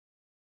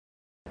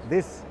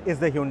This is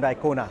the Hyundai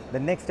Kona, the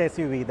next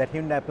SUV that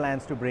Hyundai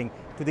plans to bring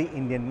to the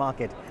Indian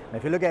market. Now,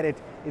 if you look at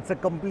it, it's a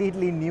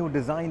completely new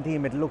design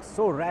theme. It looks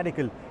so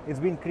radical.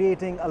 It's been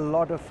creating a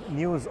lot of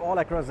news all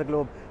across the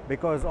globe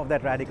because of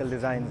that radical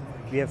design.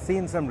 We have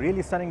seen some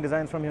really stunning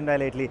designs from Hyundai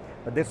lately,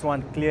 but this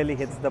one clearly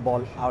hits the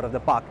ball out of the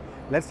park.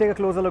 Let's take a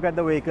closer look at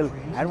the vehicle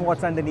and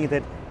what's underneath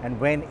it and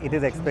when it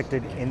is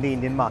expected in the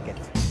Indian market.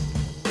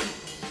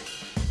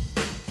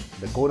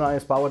 The Kona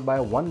is powered by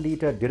a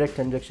 1-litre direct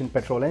injection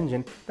petrol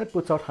engine that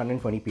puts out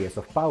 120 PS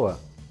of power,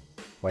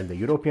 while the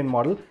European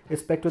model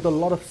is spec'd with a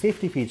lot of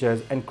safety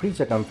features and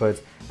creature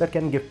comforts that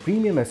can give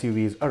premium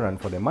SUVs a run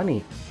for their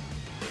money.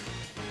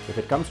 If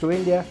it comes to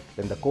India,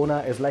 then the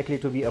Kona is likely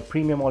to be a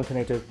premium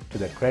alternative to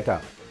the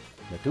Creta.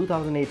 The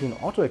 2018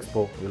 Auto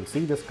Expo will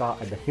see this car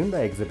at the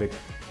Hyundai exhibit,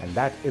 and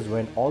that is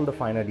when all the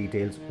finer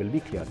details will be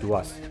clear to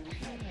us.